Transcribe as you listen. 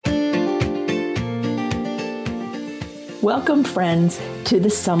Welcome, friends, to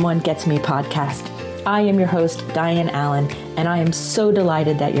the Someone Gets Me podcast. I am your host, Diane Allen, and I am so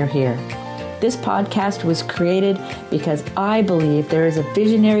delighted that you're here. This podcast was created because I believe there is a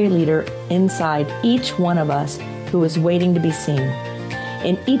visionary leader inside each one of us who is waiting to be seen.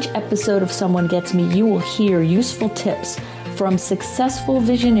 In each episode of Someone Gets Me, you will hear useful tips from successful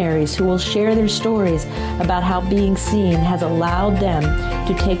visionaries who will share their stories about how being seen has allowed them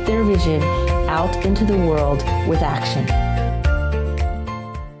to take their vision out into the world with action.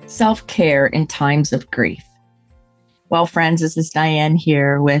 Self-care in times of grief. Well, friends, this is Diane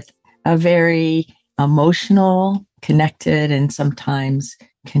here with a very emotional, connected, and sometimes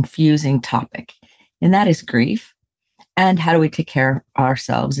confusing topic, and that is grief. And how do we take care of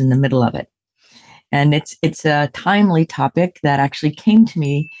ourselves in the middle of it? And it's a timely topic that actually came to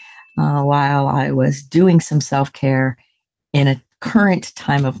me while I was doing some self-care in a current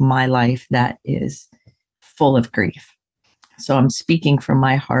time of my life that is full of grief. So I'm speaking from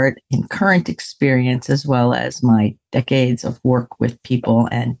my heart in current experience, as well as my decades of work with people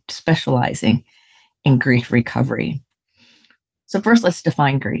and specializing in grief recovery. So first, let's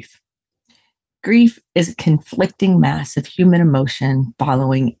define grief. Grief is a conflicting mass of human emotion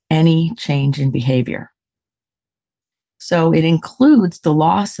following any change in behavior. So it includes the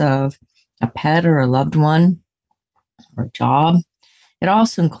loss of a pet or a loved one or a job. It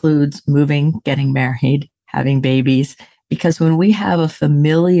also includes moving, getting married, having babies, because when we have a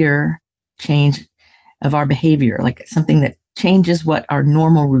familiar change of our behavior, like something that changes what our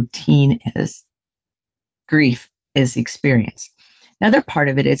normal routine is, grief is experienced. Another part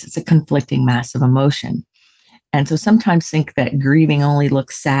of it is it's a conflicting mass of emotion. And so sometimes think that grieving only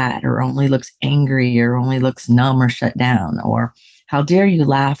looks sad or only looks angry or only looks numb or shut down, or how dare you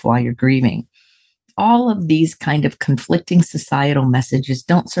laugh while you're grieving. All of these kind of conflicting societal messages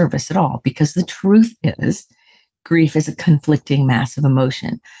don't serve us at all, because the truth is grief is a conflicting mass of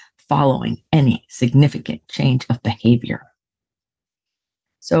emotion following any significant change of behavior.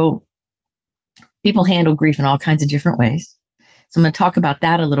 So people handle grief in all kinds of different ways. So I'm going to talk about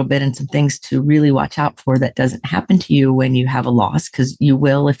that a little bit and some things to really watch out for that doesn't happen to you when you have a loss, because you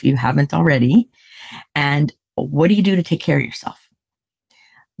will if you haven't already. And what do you do to take care of yourself?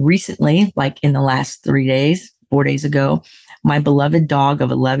 Recently, like in the last 4 days ago, my beloved dog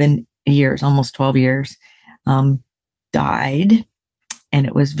of 11 years, almost 12 years, died. And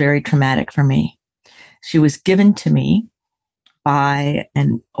it was very traumatic for me. She was given to me by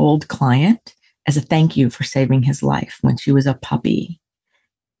an old client as a thank you for saving his life when she was a puppy.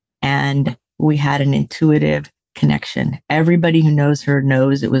 And we had an intuitive connection. Everybody who knows her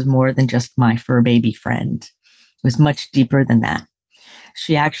knows it was more than just my fur baby friend. It was much deeper than that.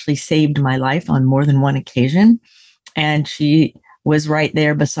 She actually saved my life on more than one occasion. And she was right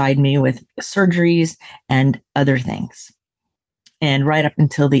there beside me with surgeries and other things. And right up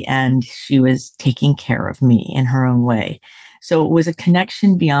until the end, she was taking care of me in her own way. So it was a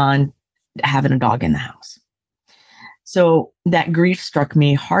connection beyond having a dog in the house. So that grief struck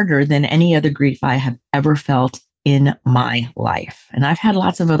me harder than any other grief I have ever felt in my life. And I've had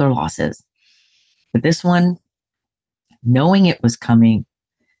lots of other losses, but this one, knowing it was coming,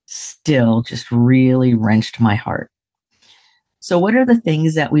 still just really wrenched my heart. So what are the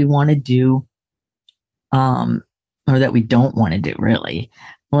things that we want to do, or that we don't want to do really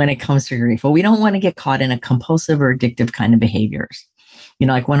when it comes to grief? Well, we don't want to get caught in a compulsive or addictive kind of behaviors. You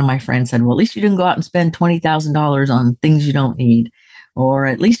know, like one of my friends said, well, at least you didn't go out and spend $20,000 on things you don't need, or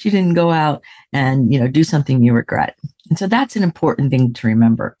at least you didn't go out and, do something you regret. And so that's an important thing to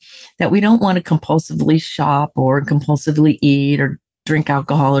remember, that we don't want to compulsively shop or compulsively eat or drink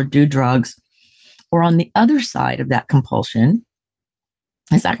alcohol or do drugs. Or on the other side of that compulsion,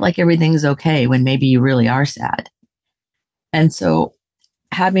 it's act like everything's okay when maybe you really are sad. And so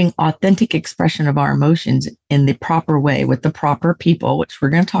having authentic expression of our emotions in the proper way with the proper people, which we're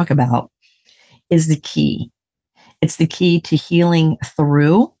going to talk about, is the key. It's the key to healing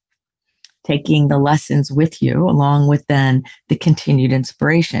through, taking the lessons with you, along with then the continued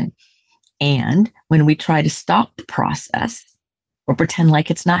inspiration. And when we try to stop the process or pretend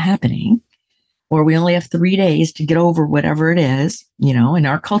like it's not happening, or we only have 3 days to get over whatever it is, in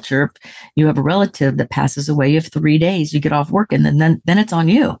our culture, if you have a relative that passes away, you have 3 days, you get off work, and then it's on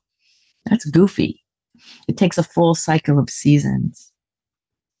you. That's goofy. It takes a full cycle of seasons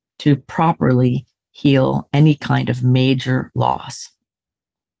to properly heal any kind of major loss.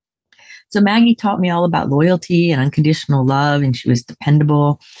 So Maggie taught me all about loyalty and unconditional love, and she was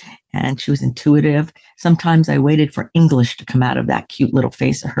dependable and she was intuitive. Sometimes I waited for English to come out of that cute little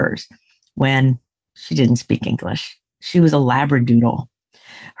face of hers when she didn't speak English. She was a Labradoodle.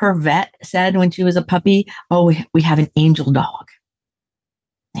 Her vet said when she was a puppy, oh, we have an angel dog.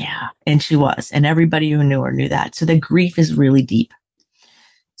 Yeah. And she was. And everybody who knew her knew that. So the grief is really deep.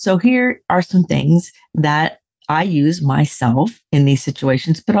 So here are some things that I use myself in these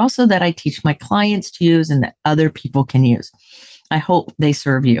situations, but also that I teach my clients to use and that other people can use. I hope they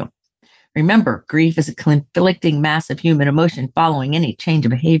serve you. Remember, grief is a conflicting mass of human emotion following any change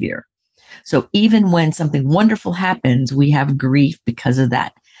of behavior. So even when something wonderful happens, we have grief because of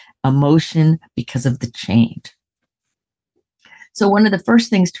that emotion, because of the change. So one of the first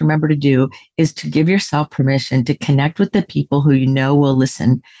things to remember to do is to give yourself permission to connect with the people who you know will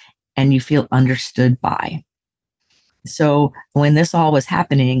listen and you feel understood by. So when this all was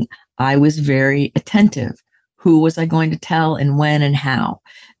happening, I was very attentive. Who was I going to tell and when and how?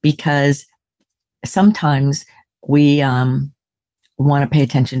 Because sometimes we want to pay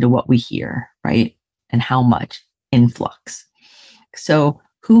attention to what we hear, right? And how much influx. So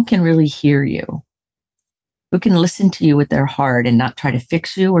who can really hear you? Who can listen to you with their heart and not try to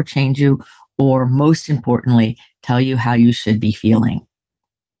fix you or change you, or most importantly, tell you how you should be feeling?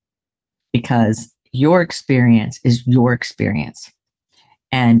 Because your experience is your experience.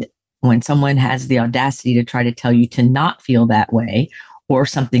 And when someone has the audacity to try to tell you to not feel that way, or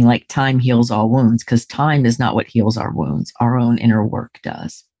something like time heals all wounds, because time is not what heals our wounds, our own inner work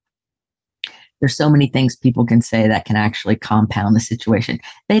does. There's so many things people can say that can actually compound the situation.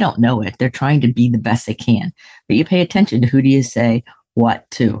 They don't know it. They're trying to be the best they can. But you pay attention to who do you say what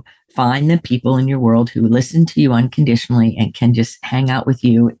to. Find the people in your world who listen to you unconditionally and can just hang out with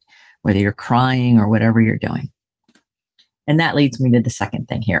you, whether you're crying or whatever you're doing. And that leads me to the second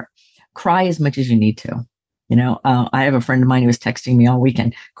thing here. Cry as much as you need to. I have a friend of mine who was texting me all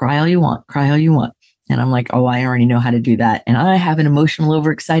weekend, cry all you want, cry all you want. And I'm like, oh, I already know how to do that. And I have an emotional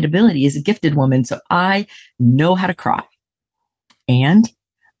overexcitability as a gifted woman. So I know how to cry. And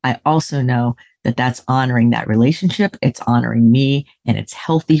I also know that that's honoring that relationship. It's honoring me and it's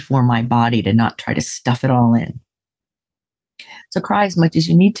healthy for my body to not try to stuff it all in. So cry as much as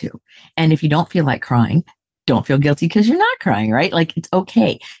you need to. And if you don't feel like crying, don't feel guilty because you're not crying, right? Like it's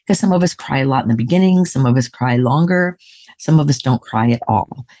okay. Because some of us cry a lot in the beginning. Some of us cry longer. Some of us don't cry at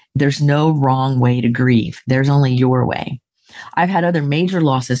all. There's no wrong way to grieve. There's only your way. I've had other major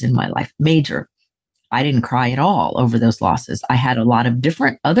losses in my life, major. I didn't cry at all over those losses. I had a lot of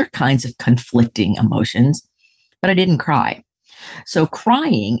different other kinds of conflicting emotions, but I didn't cry. So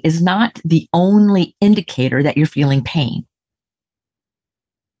crying is not the only indicator that you're feeling pain.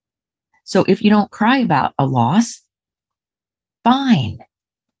 So if you don't cry about a loss, fine.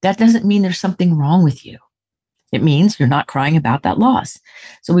 That doesn't mean there's something wrong with you. It means you're not crying about that loss.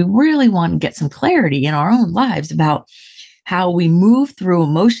 So we really want to get some clarity in our own lives about how we move through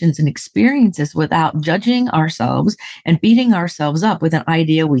emotions and experiences without judging ourselves and beating ourselves up with an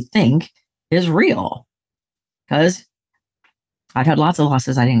idea we think is real. Because I've had lots of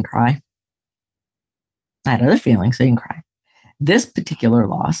losses. I didn't cry. I had other feelings. I didn't cry. This particular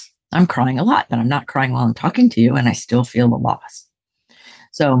loss, I'm crying a lot, but I'm not crying while I'm talking to you, and I still feel the loss.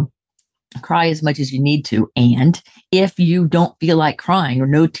 So cry as much as you need to. And if you don't feel like crying or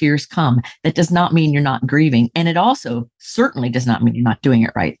no tears come, that does not mean you're not grieving. And it also certainly does not mean you're not doing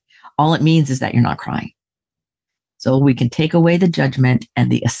it right. All it means is that you're not crying. So we can take away the judgment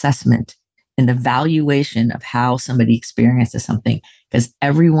and the assessment and the valuation of how somebody experiences something, because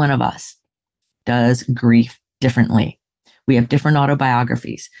every one of us does grief differently. We have different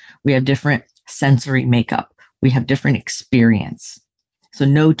autobiographies. We have different sensory makeup. We have different experience. So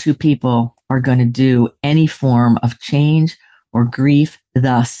no two people are going to do any form of change or grief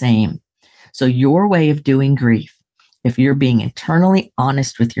the same. So your way of doing grief, if you're being internally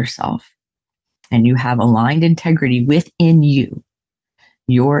honest with yourself and you have aligned integrity within you,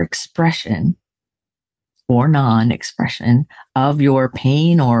 your expression or non-expression of your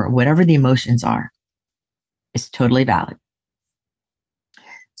pain or whatever the emotions are is totally valid.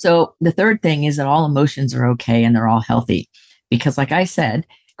 So the third thing is that all emotions are okay and they're all healthy. Because like I said,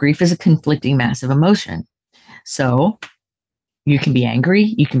 grief is a conflicting mass of emotion. So you can be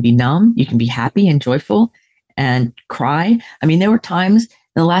angry, you can be numb, you can be happy and joyful and cry. I mean, there were times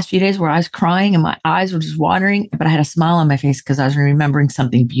in the last few days where I was crying and my eyes were just watering, but I had a smile on my face because I was remembering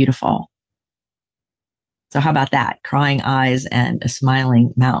something beautiful. So how about that? Crying eyes and a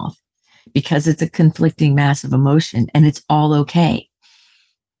smiling mouth, because it's a conflicting mass of emotion and it's all okay.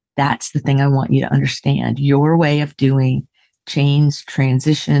 That's the thing I want you to understand. Your way of doing change,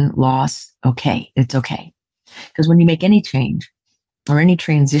 transition, loss, okay, it's okay. Because when you make any change or any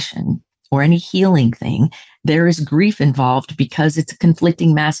transition or any healing thing, there is grief involved because it's a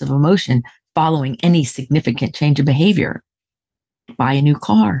conflicting mass of emotion following any significant change of behavior. Buy a new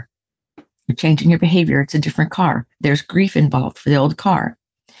car. You're changing your behavior. It's a different car. There's grief involved for the old car.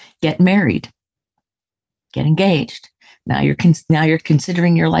 Get married. Get engaged. Now you're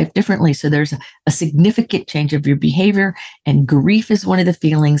considering your life differently. So there's a significant change of your behavior, and grief is one of the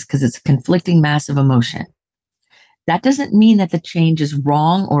feelings because it's a conflicting massive emotion. That doesn't mean that the change is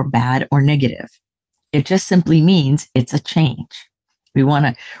wrong or bad or negative. It just simply means it's a change. We want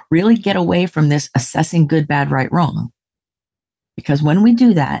to really get away from this assessing good, bad, right, wrong. Because when we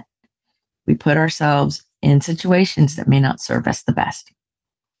do that, we put ourselves in situations that may not serve us the best.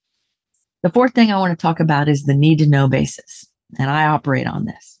 The fourth thing I want to talk about is the need to know basis. And I operate on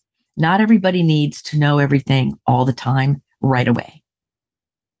this. Not everybody needs to know everything all the time right away.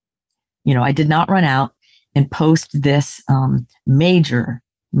 I did not run out and post this major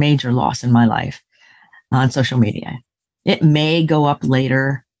loss in my life on social media. It may go up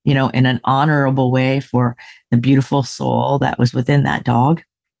later, in an honorable way for the beautiful soul that was within that dog.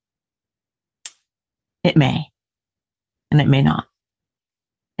 It may, and it may not.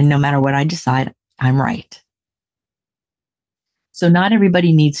 And no matter what I decide, I'm right. So not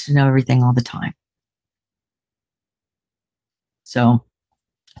everybody needs to know everything all the time. So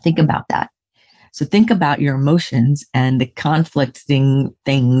think about that. So think about your emotions and the conflicting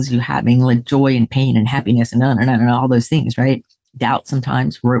things you having, like joy and pain and happiness and all those things, right? Doubt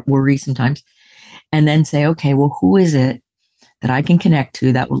sometimes, worry sometimes. And then say, okay, well, who is it that I can connect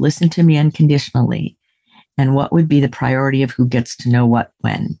to that will listen to me unconditionally? And what would be the priority of who gets to know what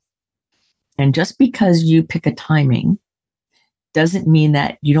when? And just because you pick a timing doesn't mean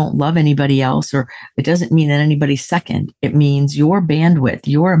that you don't love anybody else, or it doesn't mean that anybody's second. It means your bandwidth,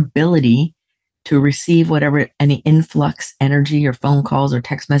 your ability to receive whatever, any influx energy or phone calls or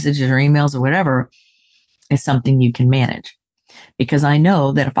text messages or emails or whatever, is something you can manage. Because I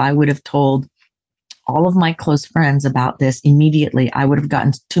know that if I would have told all of my close friends about this immediately, I would have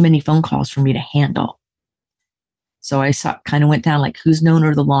gotten too many phone calls for me to handle. So I kind of went down like, who's known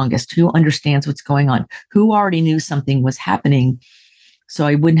her the longest? Who understands what's going on? Who already knew something was happening? So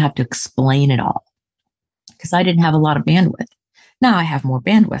I wouldn't have to explain it all, because I didn't have a lot of bandwidth. Now I have more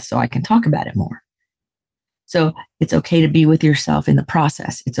bandwidth, so I can talk about it more. So it's okay to be with yourself in the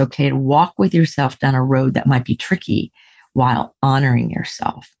process. It's okay to walk with yourself down a road that might be tricky while honoring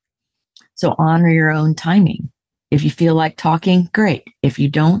yourself. So honor your own timing. If you feel like talking, great. If you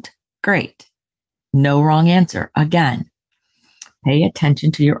don't, great. No wrong answer. Again, pay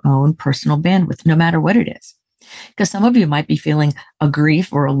attention to your own personal bandwidth, no matter what it is. Because some of you might be feeling a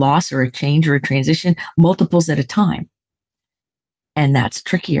grief or a loss or a change or a transition multiples at a time. And that's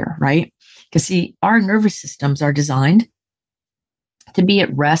trickier, right? Because see, our nervous systems are designed to be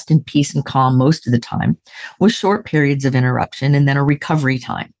at rest and peace and calm most of the time, with short periods of interruption and then a recovery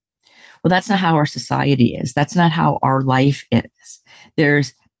time. Well, that's not how our society is. That's not how our life is.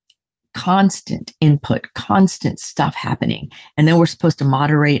 There's constant input, constant stuff happening. And then we're supposed to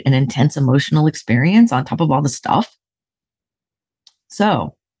moderate an intense emotional experience on top of all the stuff.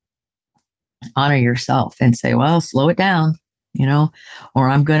 So honor yourself and say, well, slow it down, or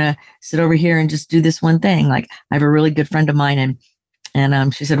I'm going to sit over here and just do this one thing. Like I have a really good friend of mine,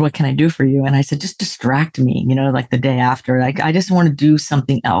 and she said, what can I do for you? And I said, just distract me, like the day after, like, I just want to do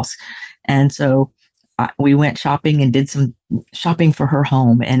something else. And so we went shopping and did some shopping for her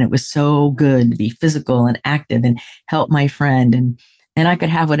home. And it was so good to be physical and active and help my friend. And I could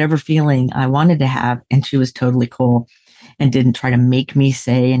have whatever feeling I wanted to have. And she was totally cool and didn't try to make me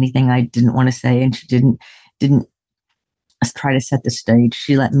say anything I didn't want to say. And she didn't try to set the stage.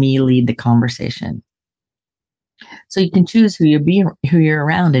 She let me lead the conversation. So you can choose who you're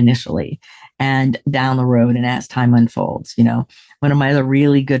around initially and down the road and as time unfolds. One of my other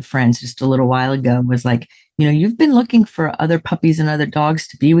really good friends just a little while ago was like, you've been looking for other puppies and other dogs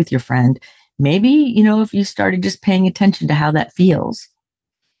to be with your friend. Maybe, if you started just paying attention to how that feels,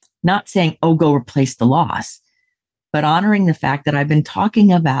 not saying, oh, go replace the loss, but honoring the fact that I've been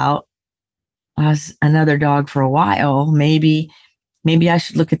talking about another dog for a while. Maybe I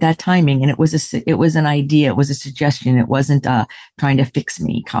should look at that timing. And it was an idea. It was a suggestion. It wasn't a trying to fix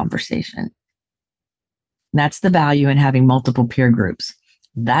me conversation. That's the value in having multiple peer groups.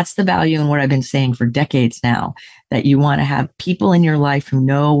 That's the value in what I've been saying for decades now, that you want to have people in your life who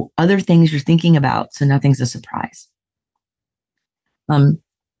know other things you're thinking about, so nothing's a surprise. And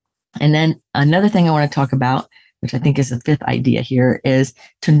then another thing I want to talk about, which I think is the fifth idea here, is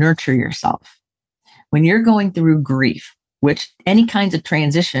to nurture yourself. When you're going through grief, which any kinds of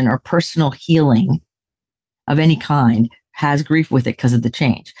transition or personal healing of any kind has grief with it because of the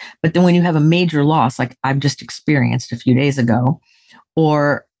change. But then when you have a major loss, like I've just experienced a few days ago,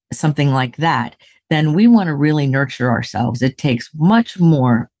 or something like that, then we want to really nurture ourselves. It takes much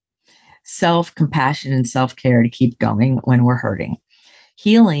more self-compassion and self-care to keep going when we're hurting.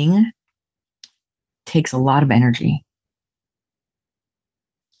 Healing takes a lot of energy.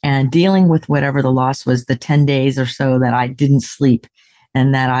 And dealing with whatever the loss was, the 10 days or so that I didn't sleep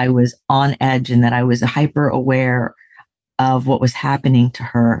and that I was on edge and that I was hyper aware of what was happening to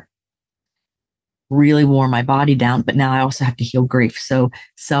her, really wore my body down. But now I also have to heal grief. So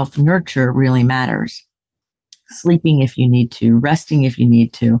self nurture really matters. Sleeping if you need to, resting if you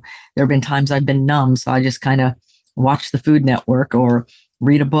need to. There have been times I've been numb, so I just kind of watch the Food Network or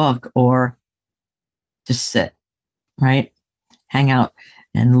read a book or just sit, right? Hang out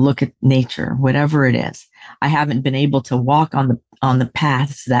and look at nature, whatever it is. I haven't been able to walk on the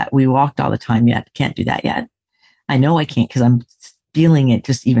paths that we walked all the time yet. Can't do that yet. I know I can't because I'm feeling it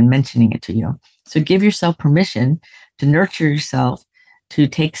just even mentioning it to you. So give yourself permission to nurture yourself, to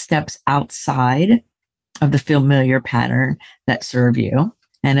take steps outside of the familiar pattern that serve you.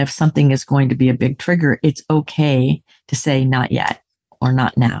 And if something is going to be a big trigger, it's okay to say not yet or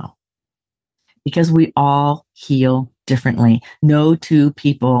not now, because we all heal differently. No two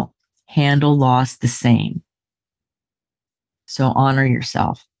people handle loss the same. So honor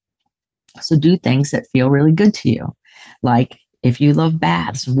yourself. So do things that feel really good to you. Like if you love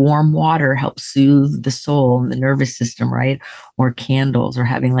baths, warm water helps soothe the soul and the nervous system, right? Or candles, or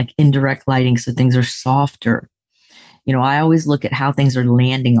having like indirect lighting so things are softer. You know, I always look at how things are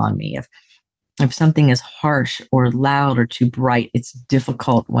landing on me. If something is harsh or loud or too bright, it's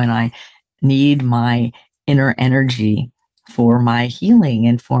difficult when I need my inner energy for my healing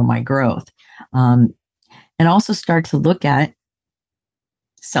and for my growth. And also start to look at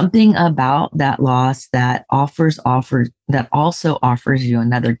something about that loss that that also offers you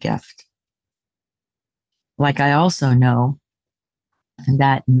another gift. Like I also know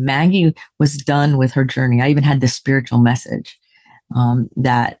that Maggie was done with her journey. I even had this spiritual message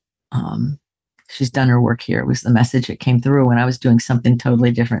that she's done her work here. It was the message that came through when I was doing something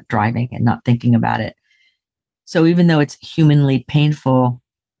totally different, driving and not thinking about it. So even though it's humanly painful,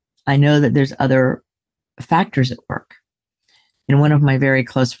 I know that there's other factors at work. And one of my very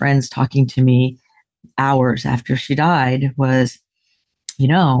close friends talking to me hours after she died was, you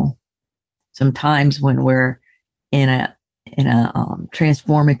know, sometimes when we're in a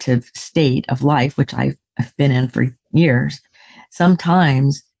transformative state of life, which I've been in for years,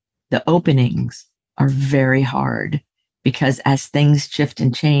 sometimes the openings are very hard, because as things shift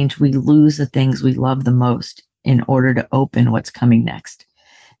and change, we lose the things we love the most in order to open what's coming next.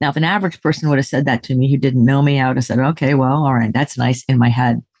 Now, if an average person would have said that to me who didn't know me, I would have said, okay, well, all right, that's nice in my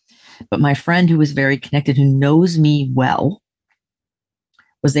head. But my friend who was very connected, who knows me well,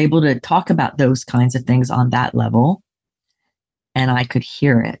 was able to talk about those kinds of things on that level, and I could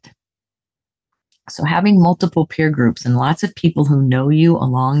hear it. So having multiple peer groups and lots of people who know you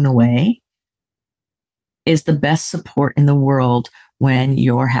along the way is the best support in the world when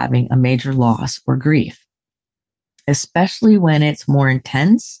you're having a major loss or grief, especially when it's more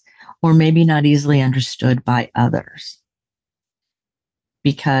intense or maybe not easily understood by others.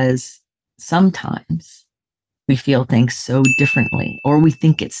 Because sometimes we feel things so differently, or we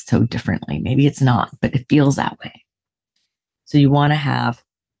think it's so differently. Maybe it's not, but it feels that way. So you want to have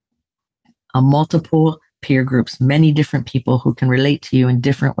a multiple peer groups, many different people who can relate to you in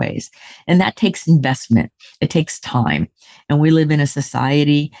different ways. And that takes investment. It takes time. And we live in a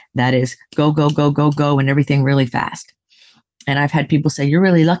society that is go, go, go, go, go, and everything really fast. And I've had people say, you're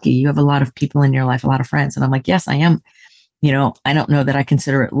really lucky. You have a lot of people in your life, a lot of friends. And I'm like, yes, I am. You know, I don't know that I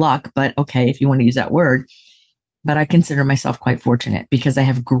consider it luck, but okay, if you want to use that word. But I consider myself quite fortunate because I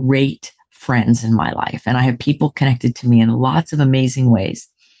have great friends in my life, and I have people connected to me in lots of amazing ways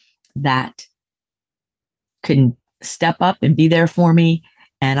that can step up and be there for me,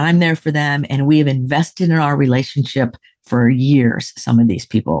 and I'm there for them. And we have invested in our relationship for years. Some of these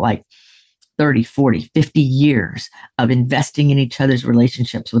people, like 30, 40, 50 years of investing in each other's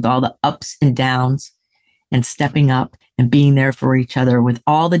relationships with all the ups and downs and stepping up and being there for each other with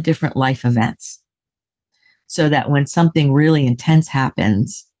all the different life events. So that when something really intense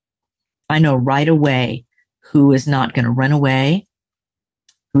happens, I know right away who is not going to run away,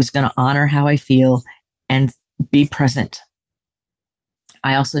 who's going to honor how I feel and be present.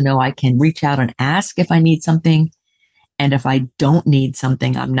 I also know I can reach out and ask if I need something. And if I don't need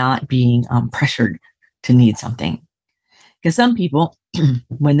something, I'm not being pressured to need something. Because some people,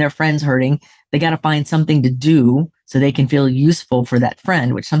 when their friend's hurting, they got to find something to do so they can feel useful for that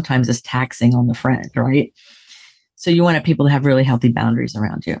friend, which sometimes is taxing on the friend, right? So you want people to have really healthy boundaries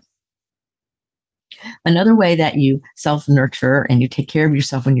around you. Another way that you self-nurture and you take care of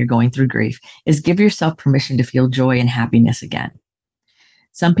yourself when you're going through grief is give yourself permission to feel joy and happiness again.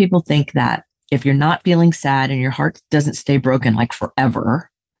 Some people think that if you're not feeling sad and your heart doesn't stay broken like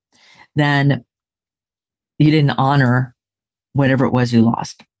forever, then you didn't honor whatever it was you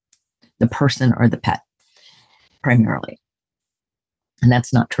lost, the person or the pet primarily. And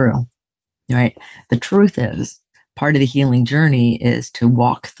that's not true, right? The truth is, part of the healing journey is to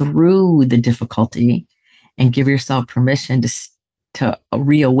walk through the difficulty and give yourself permission to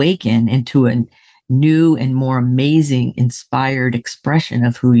reawaken into a new and more amazing, inspired expression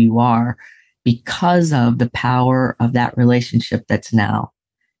of who you are because of the power of that relationship that's now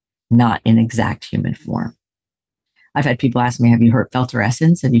not in exact human form. I've had people ask me, have you felt her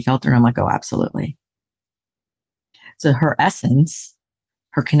essence? Have you felt her? And I'm like, oh, absolutely. So her essence,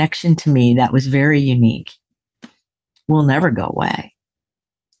 her connection to me, that was very unique, will never go away.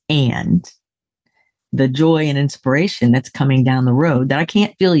 And the joy and inspiration that's coming down the road that I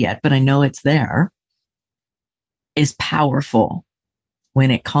can't feel yet, but I know it's there, is powerful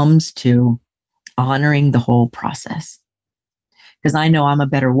when it comes to honoring the whole process. Because I know I'm a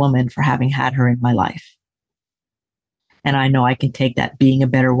better woman for having had her in my life. And I know I can take that being a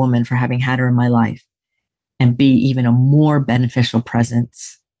better woman for having had her in my life and be even a more beneficial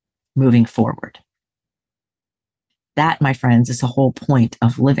presence moving forward. That, my friends, is the whole point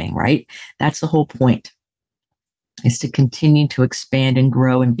of living, right? That's the whole point, is to continue to expand and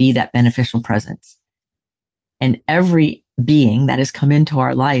grow and be that beneficial presence. And every being that has come into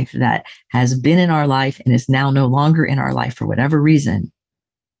our life, that has been in our life and is now no longer in our life for whatever reason,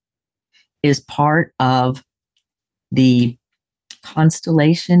 is part of the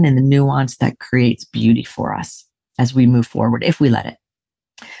constellation and the nuance that creates beauty for us as we move forward, if we let it.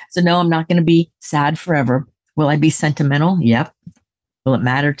 So no, I'm not going to be sad forever. Will I be sentimental? Yep. Will it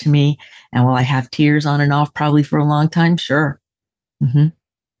matter to me? And will I have tears on and off probably for a long time? Sure. Mm-hmm.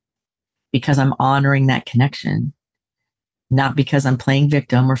 Because I'm honoring that connection, not because I'm playing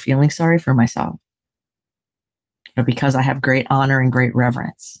victim or feeling sorry for myself, but because I have great honor and great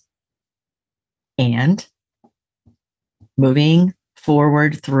reverence. And moving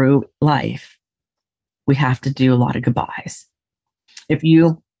forward through life, we have to do a lot of goodbyes. If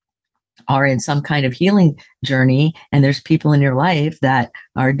you are in some kind of healing journey and there's people in your life that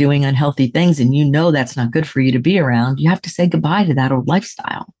are doing unhealthy things and you know that's not good for you to be around, you have to say goodbye to that old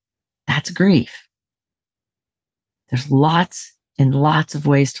lifestyle. That's grief. There's lots and lots of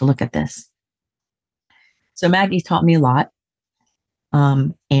ways to look at this. So Maggie taught me a lot,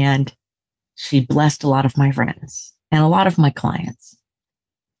 and she blessed a lot of my friends and a lot of my clients.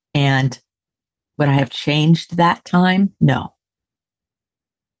 And would I have changed that time? No.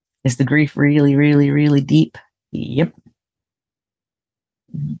 Is the grief really, really, really deep? Yep.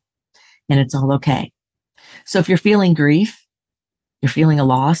 And it's all okay. So if you're feeling grief, you're feeling a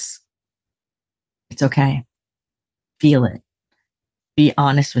loss, it's okay. Feel it. Be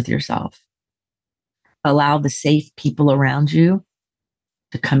honest with yourself. Allow the safe people around you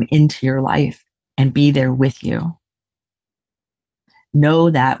to come into your life and be there with you. Know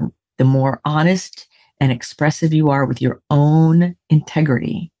that the more honest and expressive you are with your own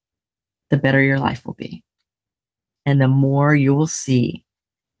integrity, the better your life will be. And the more you will see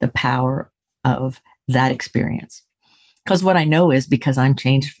the power of that experience. Because what I know is, because I'm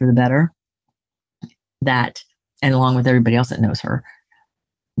changed for the better, that, and along with everybody else that knows her,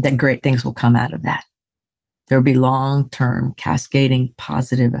 that great things will come out of that. There will be long-term cascading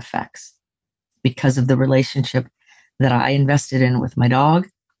positive effects because of the relationship that I invested in with my dog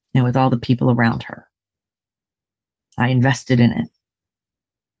and with all the people around her. I invested in it.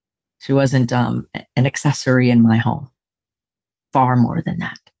 She wasn't an accessory in my home. Far more than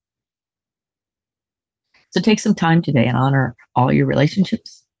that. So take some time today and honor all your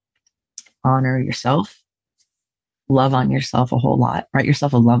relationships. Honor yourself. Love on yourself a whole lot. Write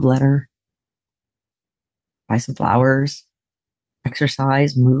yourself a love letter. Buy some flowers.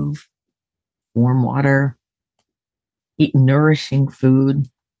 Exercise, move, warm water. Eat nourishing food.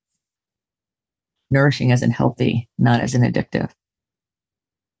 Nourishing as in healthy, not as in addictive.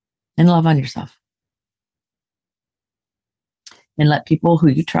 And love on yourself. And let people who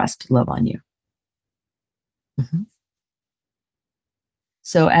you trust love on you. Mm-hmm.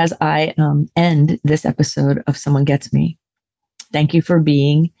 So as I end this episode of Someone Gets Me, thank you for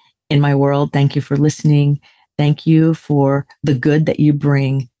being in my world. Thank you for listening. Thank you for the good that you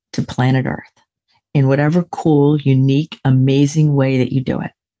bring to planet Earth in whatever cool, unique, amazing way that you do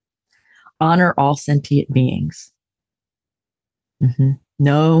it. Honor all sentient beings. Mm-hmm.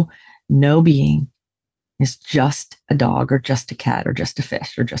 No being is just a dog or just a cat or just a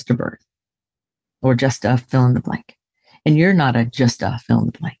fish or just a bird. or just a fill in the blank. And you're not a just a fill in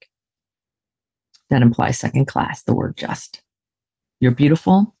the blank. That implies second class, the word just. You're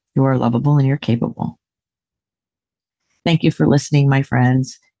beautiful, you are lovable, and you're capable. Thank you for listening, my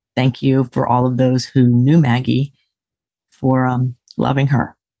friends. Thank you for all of those who knew Maggie, for loving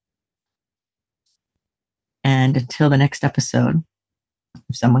her. And until the next episode,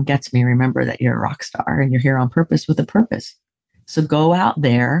 if someone gets me, remember that you're a rock star and you're here on purpose with a purpose. So go out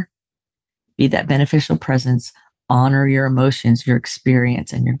there, be that beneficial presence, honor your emotions, your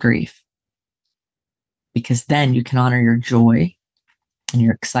experience, and your grief. Because then you can honor your joy and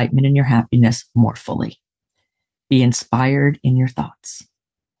your excitement and your happiness more fully. Be inspired in your thoughts.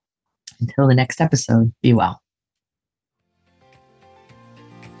 Until the next episode, be well.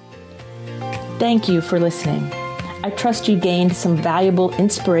 Thank you for listening. I trust you gained some valuable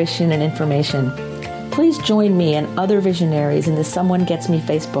inspiration and information. Please join me and other visionaries in the Someone Gets Me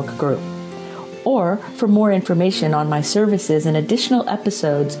Facebook group. Or for more information on my services and additional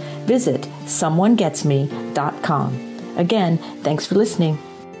episodes, visit someonegetsme.com. Again, thanks for listening.